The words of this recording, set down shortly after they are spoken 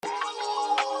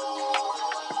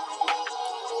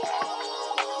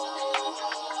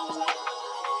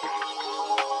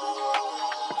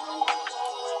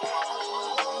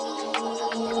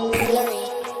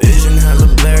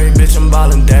I'm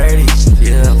ballin' dirty.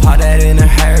 Yeah, pop that in a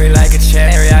hurry like a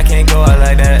cherry. I can't go out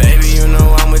like that. Baby, you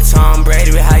know I'm with Tom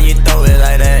Brady, but how you throw it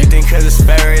like that? You think cause it's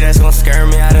fairy that's gon' scare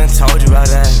me? I done told you about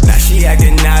that. Now she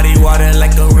acting naughty, water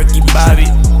like a Ricky Bobby.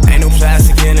 Ain't no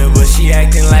plastic in it, but she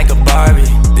acting like a Barbie.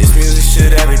 This music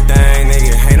shit everything,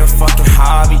 nigga, ain't no fucking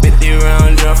hobby. 50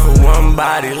 round jump for one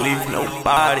body, leave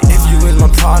nobody. If you was my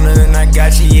partner, then I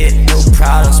got you, yeah, no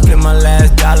problem. Split my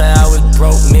last dollar, I was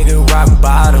broke, nigga, rock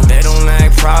bottom. They don't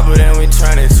act proper, then we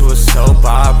turn it to a soap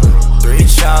opera. 3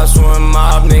 shots, 1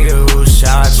 mob, nigga, who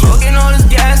shot you? Smoking all this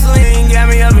gasoline, got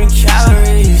me up in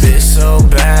calories. Bitch so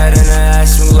bad, and her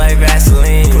ass smell like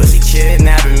Vaseline. Pussy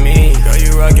kidnapping me, girl,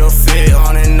 you rock your fit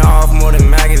on and off more than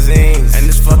magazines. And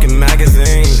this fucking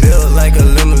magazine, built like a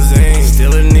limousine.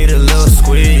 Still it need a little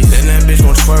squeeze, then that bitch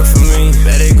won't twerk for me.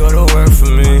 Better go to work for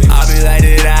me. I be like,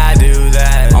 did I do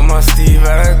that? On my Steve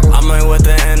Urkel, I meant what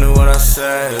the end of what I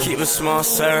said. Keep a small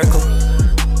circle.